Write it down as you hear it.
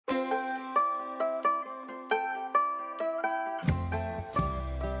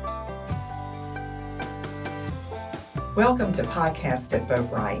Welcome to Podcast at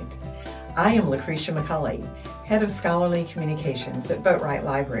Boatwright. I am Lucretia McCulley, Head of Scholarly Communications at Boatwright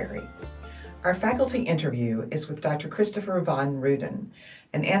Library. Our faculty interview is with Dr. Christopher Van Ruden,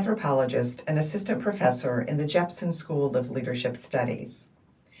 an anthropologist and assistant professor in the Jepson School of Leadership Studies.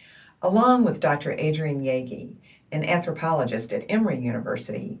 Along with Dr. Adrian Yagi, an anthropologist at Emory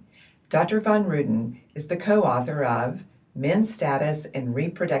University, Dr. Van Ruden is the co-author of Men's Status and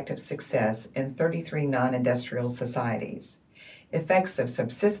Reproductive Success in 33 Non-Industrial Societies, Effects of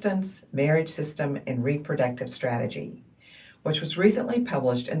Subsistence, Marriage System, and Reproductive Strategy, which was recently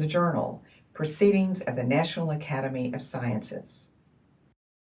published in the journal Proceedings of the National Academy of Sciences.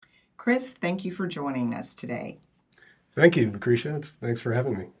 Chris, thank you for joining us today. Thank you, Lucretia. Thanks for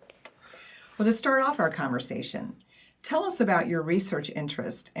having me. Well, to start off our conversation, tell us about your research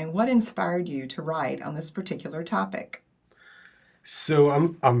interest and what inspired you to write on this particular topic.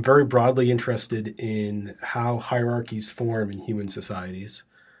 So I'm very broadly interested in how hierarchies form in human societies,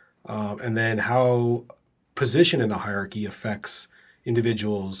 and then how position in the hierarchy affects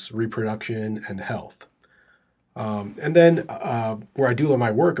individuals' reproduction and health. And then where I do my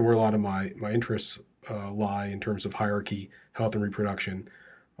work and where a lot of my interests lie in terms of hierarchy, health, and reproduction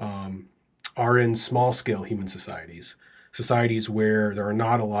are in small-scale human societies, societies where there are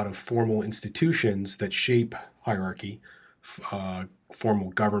not a lot of formal institutions that shape hierarchy, formal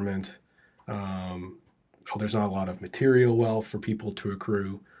government. There's not a lot of material wealth for people to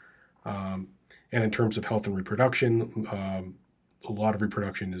accrue. And in terms of health and reproduction, a lot of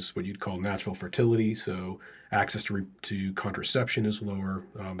reproduction is what you'd call natural fertility. So access to contraception is lower.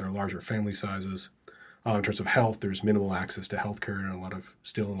 There are larger family sizes. In terms of health, there's minimal access to healthcare in a lot of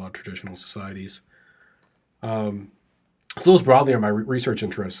traditional societies. So those broadly are my research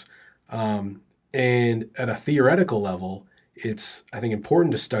interests. And at a theoretical level, it's, I think,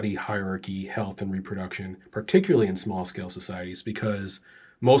 important to study hierarchy, health, and reproduction, particularly in small-scale societies, because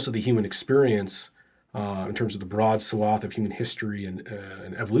most of the human experience, in terms of the broad swath of human history and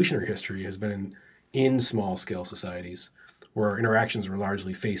evolutionary history, has been in small-scale societies, where our interactions were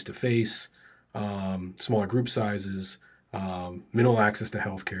largely face-to-face, smaller group sizes, minimal access to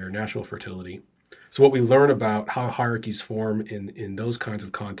healthcare, natural fertility. So what we learn about how hierarchies form in those kinds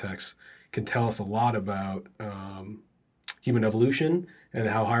of contexts can tell us a lot about human evolution and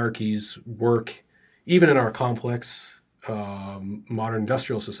how hierarchies work, even in our complex modern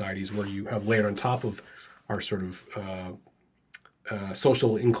industrial societies, where you have layered on top of our sort of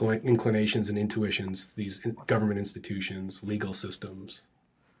social inclinations and intuitions, these government institutions, legal systems,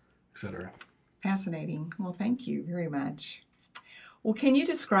 etc. Fascinating. Well, thank you very much. Well, can you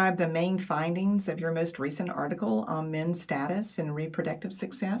describe the main findings of your most recent article on men's status and reproductive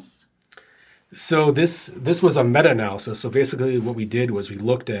success? So this was a meta-analysis. So basically what we did was we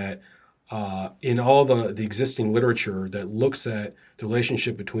looked at, in all the existing literature that looks at the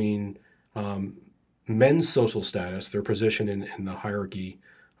relationship between men's social status, their position in the hierarchy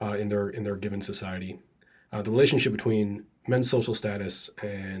in their given society, the relationship between men's social status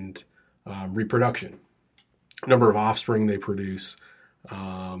and reproduction, number of offspring they produce,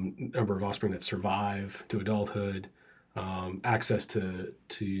 number of offspring that survive to adulthood, access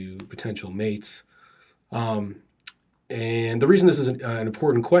to potential mates. And the reason this is an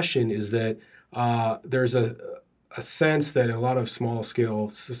important question is that there's a sense that in a lot of small-scale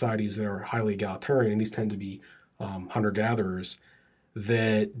societies that are highly egalitarian, and these tend to be hunter-gatherers,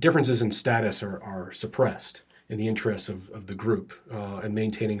 that differences in status are suppressed in the interests of the group and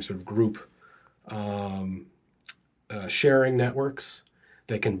maintaining sort of group sharing networks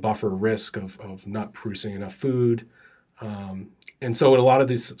that can buffer risk of not producing enough food. And so in a lot of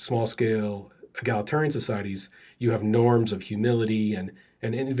these small-scale egalitarian societies, you have norms of humility and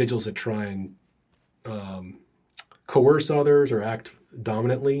individuals that try and coerce others or act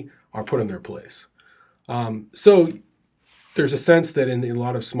dominantly are put in their place. So there's a sense that in a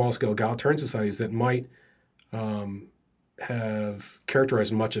lot of small-scale egalitarian societies that might have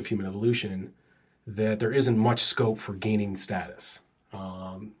characterized much of human evolution, that there isn't much scope for gaining status.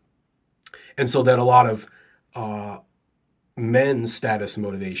 And so that a lot of men's status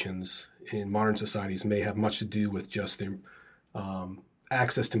motivations in modern societies may have much to do with just their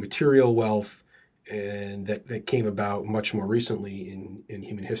access to material wealth, and that came about much more recently in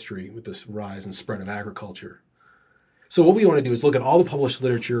human history with this rise and spread of agriculture. So what we want to do is look at all the published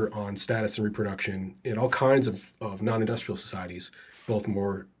literature on status and reproduction in all kinds of non-industrial societies, both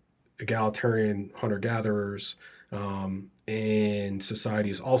more egalitarian hunter-gatherers and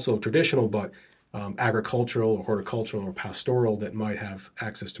societies also traditional, but agricultural or horticultural or pastoral that might have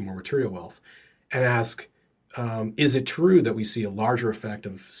access to more material wealth, and ask, is it true that we see a larger effect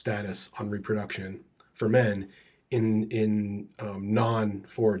of status on reproduction for men in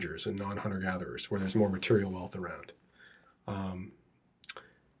non-foragers and non-hunter-gatherers, where there's more material wealth around.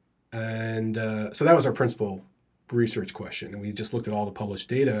 So that was our principal research question. And we just looked at all the published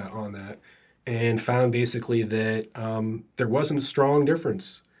data on that and found basically that there wasn't a strong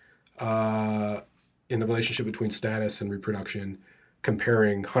difference in the relationship between status and reproduction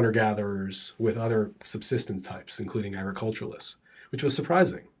comparing hunter-gatherers with other subsistence types, including agriculturalists, which was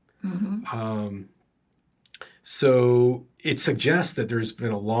surprising. So it suggests that there's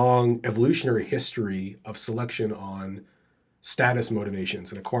been a long evolutionary history of selection on status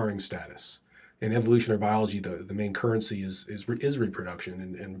motivations and acquiring status. In evolutionary biology, the main currency is reproduction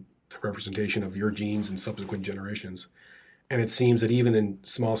and the representation of your genes in subsequent generations. And it seems that even in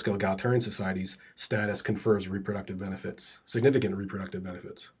small-scale egalitarian societies, status confers reproductive benefits, significant reproductive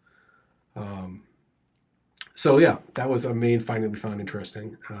benefits. So yeah, that was a main finding that we found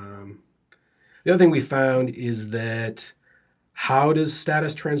interesting. The other thing we found is that how does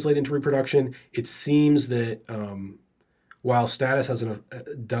status translate into reproduction? It seems that while status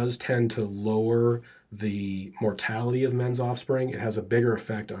does tend to lower the mortality of men's offspring, it has a bigger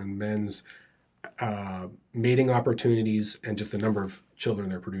effect on men's mating opportunities and just the number of children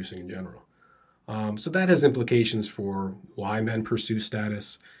they're producing in general. So that has implications for why men pursue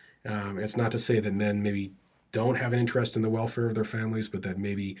status. It's not to say that men maybe don't have an interest in the welfare of their families, but that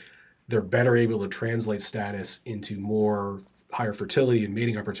maybe they're better able to translate status into more higher fertility and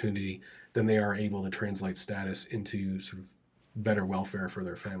mating opportunity than they are able to translate status into sort of better welfare for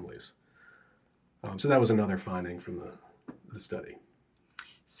their families. So that was another finding from the study.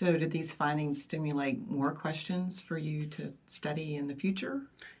 So did these findings stimulate more questions for you to study in the future?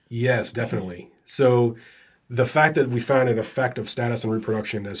 Yes, definitely. So the fact that we found an effect of status and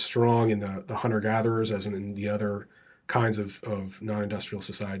reproduction as strong in the hunter-gatherers as in the other kinds of non-industrial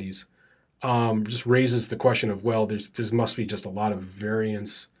societies just raises the question of, well, there must be just a lot of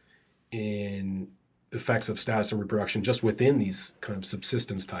variance in effects of status and reproduction just within these kind of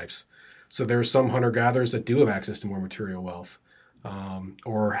subsistence types. So there are some hunter-gatherers that do have access to more material wealth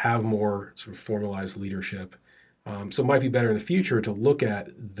or have more sort of formalized leadership. So it might be better in the future to look at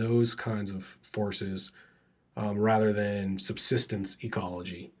those kinds of forces rather than subsistence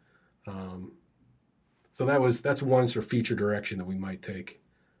ecology. So that's one sort of future direction that we might take.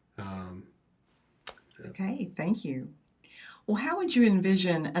 Okay, thank you. Well, how would you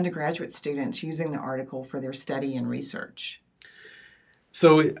envision undergraduate students using the article for their study and research?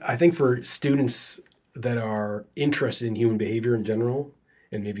 So I think for students that are interested in human behavior in general,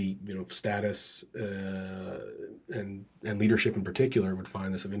 and maybe status and leadership in particular, would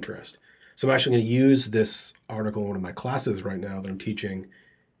find this of interest. So I'm actually going to use this article in one of my classes right now that I'm teaching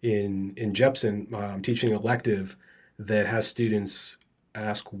in Jepson. I'm teaching an elective that has students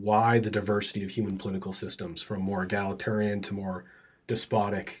ask why the diversity of human political systems, from more egalitarian to more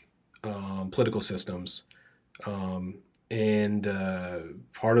despotic political systems. And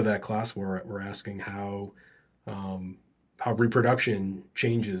part of that class, we're asking how reproduction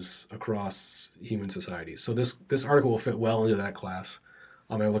changes across human societies. So this article will fit well into that class.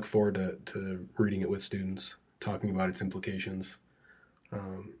 I look forward to reading it with students, talking about its implications.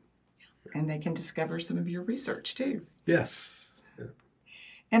 And they can discover some of your research too. Yes. Yeah.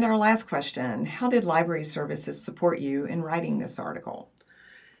 And our last question, how did library services support you in writing this article?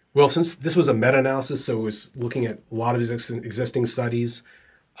 Well, since this was a meta-analysis, so it was looking at a lot of existing studies,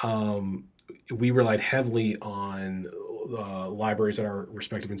 we relied heavily on libraries at our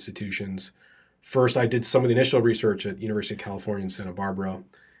respective institutions. First, I did some of the initial research at University of California in Santa Barbara,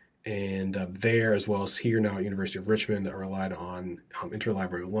 and there, as well as here now at University of Richmond, I relied on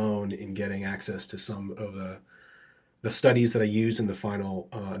interlibrary loan in getting access to some of the studies that I used in the final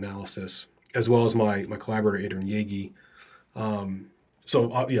analysis, as well as my collaborator, Adrian Yagi.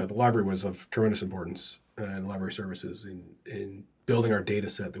 The library was of tremendous importance and library services in building our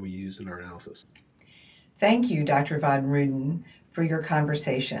data set that we used in our analysis. Thank you, Dr. Van Ruden, for your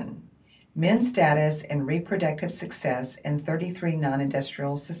conversation. Men's Status and Reproductive Success in 33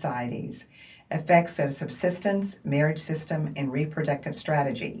 Non-Industrial Societies, Effects of Subsistence, Marriage System, and Reproductive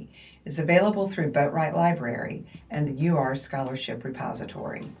Strategy is available through Boatwright Library and the UR Scholarship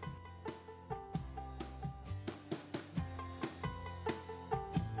Repository.